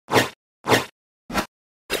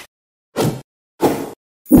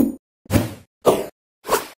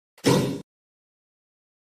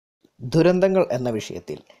ദുരന്തങ്ങൾ എന്ന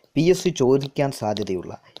വിഷയത്തിൽ PSC ചോദിക്കാൻ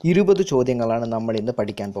സാധ്യതയുള്ള 20 ചോദ്യങ്ങളാണ് നമ്മൾ ഇന്ന്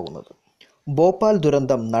പഠിക്കാൻ പോകുന്നത്. ഭോപ്പാൽ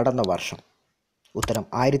ദുരന്തം നടന്ന വർഷം. ഉത്തരം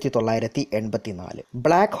 1984.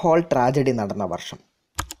 ബ്ലാക്ക് ഹോൾ ട്രാജഡി നടന്ന വർഷം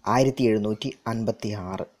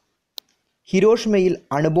 1756. ഹിരോഷിമയിൽ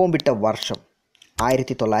അണുബോംബിട്ട വർഷം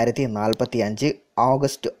 1945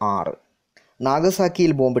 ഓഗസ്റ്റ് 6.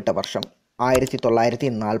 നാഗസാക്കിയിൽ ബോംബിട്ട വർഷം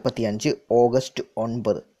 1945 ഓഗസ്റ്റ്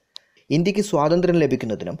 9. ഇന്ത്യക്ക് സ്വാതന്ത്ര്യം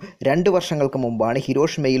ലഭിക്കുന്നതിനും 2 വർഷങ്ങൾക്ക് മുമ്പാണ്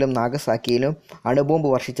ഹിരോഷിമയിലും നാഗസാക്കിയിലും അണുബോംബ്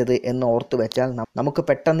വർഷിച്ചത് എന്ന് ഓർത്തു വെച്ചാൽ നമുക്ക്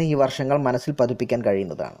പെട്ടെന്ന് ഈ വർഷങ്ങൾ മനസ്സിൽ പതിപ്പിക്കാൻ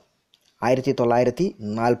കഴിയുന്നതാണ്.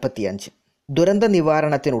 1945. ദുരന്ത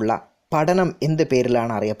നിവാരണത്തിനുള്ള പഠനം എന്ത്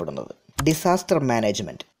പേരിലാണ് അറിയപ്പെടുന്നത്? Disaster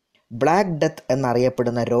management. ബ്ലാക്ക് ഡെത്ത്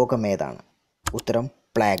എന്നറിയപ്പെടുന്ന രോഗമേതാണ്? ഉത്തരം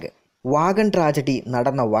പ്ലേഗ്. വാഗൺ ട്രാജഡി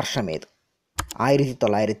നടന്ന വർഷമേത്?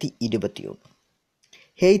 1921.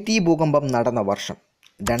 ഹെയ്ത്തി ഭൂകമ്പം നടന്ന വർഷം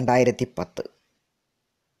 2010.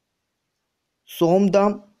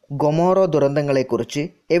 സോംദാം ഗൊമോറ ദുരന്തങ്ങളെക്കുറിച്ച്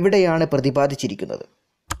എവിടെയാണ് പ്രതിപാദിച്ചിരിക്കുന്നത്?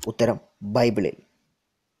 ഉത്തരം ബൈബിളിൽ.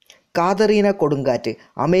 കാതറീന കൊടുങ്കാറ്റ്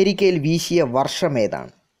അമേരിക്കയിൽ വീശിയ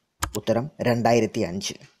വർഷമേതാണ്? ഉത്തരം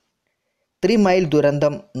 2005. 3 മൈൽ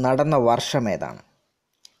ദുരന്തം നടന്ന വർഷമേതാണ്?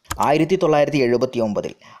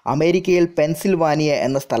 1979. അമേരിക്കയിൽ പെൻസിൽവാനിയ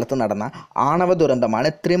എന്ന സ്ഥലത്ത് നടന്ന ആണവ ദുരന്തമാണ്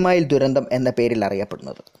 3 മൈൽ ദുരന്തം എന്ന പേരിൽ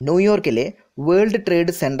അറിയപ്പെടുന്നത്. ന്യൂയോർക്കിലെ വേൾഡ്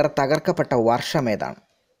ട്രേഡ് സെൻറ്റർ തകർക്കപ്പെട്ട വർഷമേതാണ്?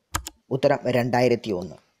 ഉത്തരം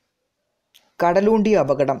 2001. കടലൂണ്ടി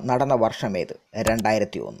അപകടം നടന്ന വർഷമേത്?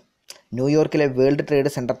 2001. ന്യൂയോർക്കിലെ വേൾഡ് ട്രേഡ്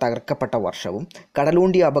സെൻറ്റർ തകർക്കപ്പെട്ട വർഷവും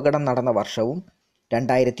കടലൂണ്ടി അപകടം നടന്ന വർഷവും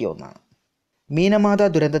 2001. മീനമാത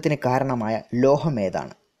ദുരന്തത്തിന് കാരണമായ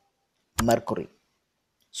ലോഹമേതാണ്? മെർക്കുറി.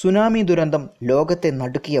 സുനാമി ദുരന്തം ലോകത്തെ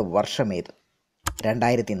നടുക്കിയ വർഷമേത്?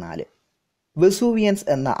 2004. വെസൂവിയൻസ്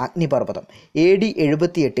എന്ന അഗ്നിപർവ്വതം AD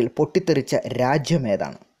 78 പൊട്ടിത്തെറിച്ച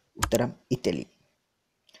രാജ്യമേതാണ്? ഉത്തരം ഇറ്റലി.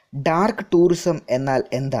 ഡാർക്ക് ടൂറിസം എന്നാൽ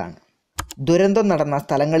എന്താണ്? ദുരന്തം നടന്ന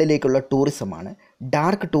സ്ഥലങ്ങളിലേക്കുള്ള ടൂറിസമാണ്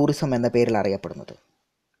ഡാർക്ക് ടൂറിസം എന്ന പേരിൽ അറിയപ്പെടുന്നത്.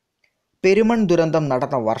 പെരുമൺ ദുരന്തം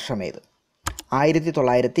നടന്ന വർഷമേത്?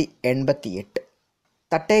 1988.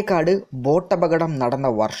 തട്ടേക്കാട് ബോട്ടപകടം നടന്ന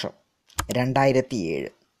വർഷം 2007.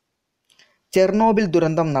 ചെർണോബിൽ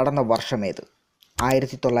ദുരന്തം നടന്ന വർഷമേത്?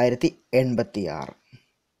 1986.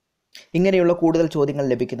 ഇങ്ങനെയുള്ള കൂടുതൽ ചോദ്യങ്ങൾ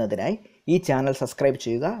ലഭിക്കുന്നതിനായി ഈ ചാനൽ സബ്സ്ക്രൈബ്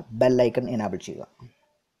ചെയ്യുക, ബെൽ ഐക്കൺ എനാബിൾ ചെയ്യുക.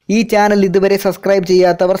 ഈ ചാനൽ ഇതുവരെ സബ്സ്ക്രൈബ്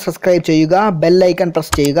ചെയ്യാത്തവർ സബ്സ്ക്രൈബ് ചെയ്യുക, ബെൽ ഐക്കൺ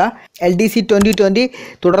പ്രസ് ചെയ്യുക. LDC 2020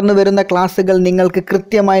 തുടർന്ന് വരുന്ന ക്ലാസ്സുകൾ നിങ്ങൾക്ക്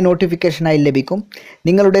കൃത്യമായി നോട്ടിഫിക്കേഷനായി ലഭിക്കും.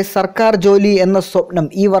 നിങ്ങളുടെ സർക്കാർ ജോലി എന്ന സ്വപ്നം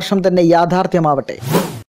ഈ വർഷം തന്നെ യാഥാർത്ഥ്യമാവട്ടെ.